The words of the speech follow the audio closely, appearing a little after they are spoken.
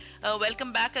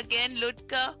Welcome back again,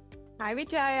 Ludka. Hi,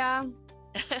 Vijaya.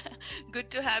 Good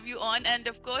to have you on. And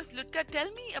of course, Ludka, tell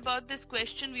me about this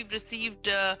question we've received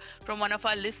from one of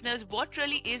our listeners. What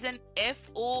really is an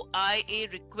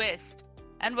FOIA request?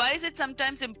 And why is it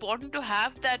sometimes important to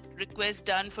have that request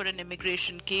done for an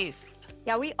immigration case?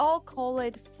 Yeah, we all call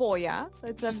it FOIA. So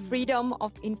it's a Freedom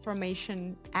of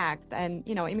Information Act. And,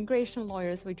 immigration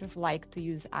lawyers, we just like to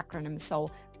use acronyms. So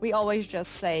we always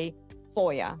just say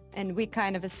FOIA, and we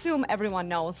kind of assume everyone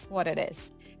knows what it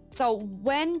is. So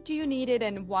when do you need it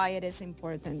and why it is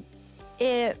important?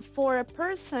 For a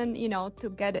person, to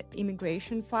get an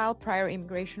immigration file, prior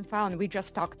immigration file, and we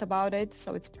just talked about it,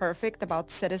 so it's perfect about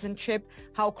citizenship,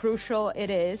 how crucial it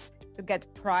is to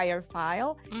get prior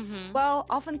file. Well,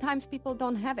 oftentimes people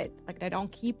don't have it. Like they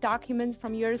don't keep documents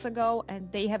from years ago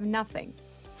and they have nothing.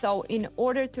 So in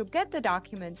order to get the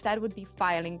documents, that would be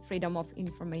filing Freedom of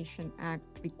Information Act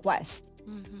request.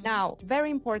 Now,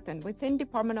 very important, within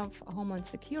Department of Homeland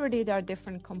Security, there are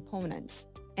different components,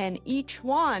 and each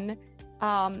one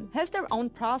has their own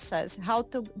process, how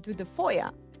to do the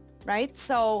FOIA, right?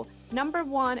 So number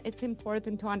one, it's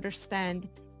important to understand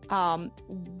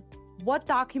what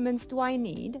documents do I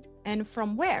need and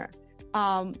from where.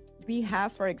 We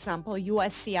have, for example,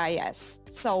 USCIS.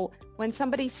 So when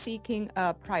somebody's seeking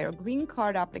a prior green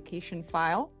card application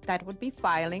file, that would be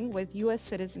filing with U.S.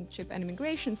 Citizenship and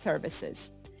Immigration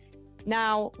Services.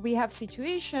 Now, we have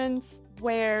situations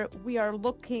where we are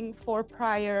looking for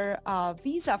prior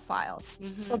visa files.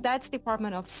 So that's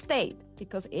Department of State,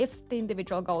 because if the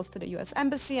individual goes to the U.S.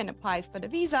 Embassy and applies for the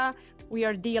visa, we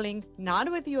are dealing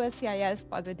not with USCIS,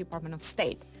 but the Department of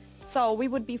State. So we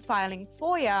would be filing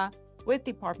FOIA with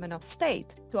Department of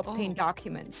State to obtain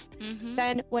documents.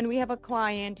 Then when we have a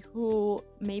client who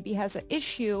maybe has an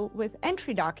issue with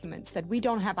entry documents that we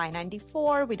don't have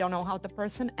I-94, we don't know how the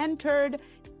person entered,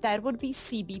 that would be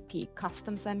CBP,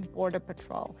 Customs and Border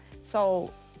Patrol.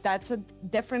 So that's a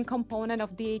different component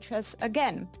of DHS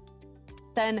again.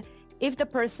 Then if the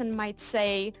person might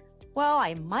say, well,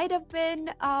 I might have been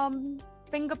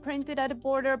fingerprinted at the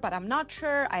border, but I'm not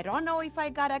sure. I don't know if I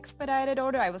got expedited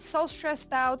order. I was so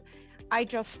stressed out. I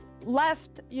just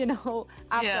left,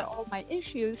 after all my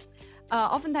issues.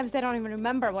 Oftentimes they don't even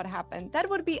remember what happened. That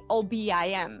would be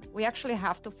OBIM. We actually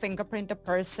have to fingerprint the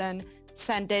person,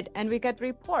 send it, and we get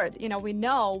report. We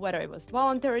know whether it was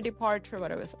voluntary departure,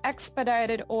 whether it was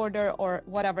expedited order, or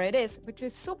whatever it is, which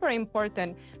is super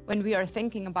important when we are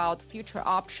thinking about future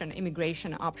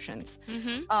immigration options.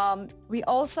 We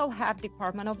also have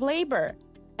Department of Labor.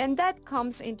 And that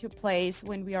comes into place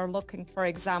when we are looking, for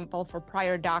example, for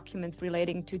prior documents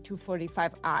relating to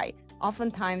 245I.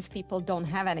 Oftentimes people don't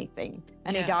have any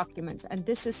documents, and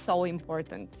this is so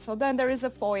important. So then there is a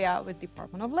FOIA with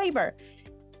Department of Labor.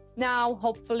 Now,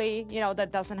 hopefully,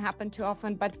 that doesn't happen too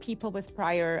often, but people with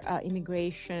prior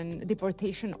immigration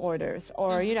deportation orders,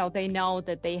 or, they know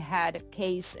that they had a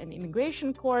case in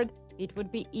immigration court, it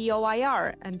would be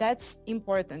EOIR, and that's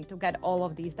important to get all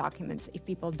of these documents if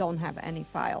people don't have any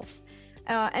files.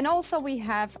 And also we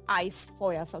have ICE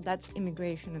FOIA, so that's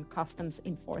Immigration and Customs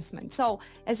Enforcement. So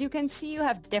as you can see, you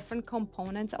have different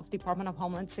components of Department of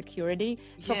Homeland Security.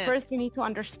 So first you need to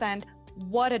understand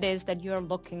what it is that you're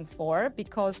looking for,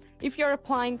 because if you're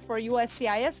applying for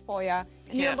USCIS FOIA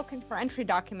and you're looking for entry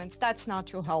documents, that's not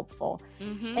too helpful.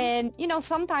 And,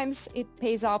 sometimes it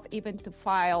pays off even to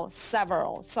file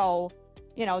several. So,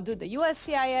 do the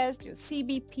USCIS, do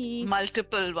CBP.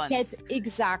 Multiple ones. Get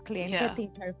the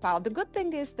entire file. The good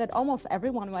thing is that almost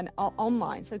everyone went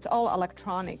online, so it's all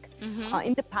electronic.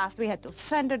 In the past, we had to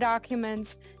send the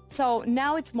documents. So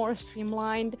now it's more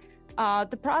streamlined.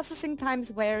 The processing times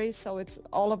vary, so it's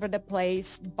all over the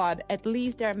place, but at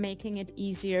least they're making it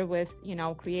easier with,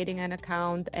 creating an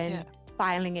account and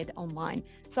filing it online.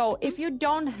 So if you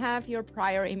don't have your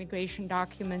prior immigration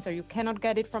documents or you cannot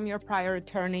get it from your prior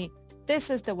attorney, this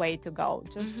is the way to go.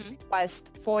 Just request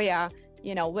FOIA,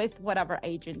 with whatever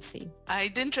agency. I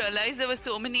didn't realize there were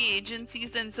so many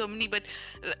agencies and so many, but,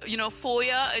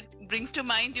 FOIA, it brings to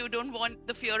mind you don't want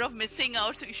the fear of missing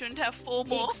out, so you shouldn't have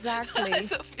FOMO. Exactly.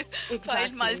 So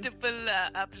filed multiple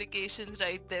applications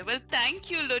right there. Well,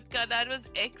 thank you, Ludka. That was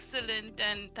excellent.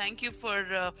 And thank you for,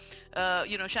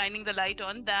 shining the light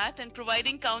on that and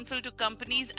providing counsel to companies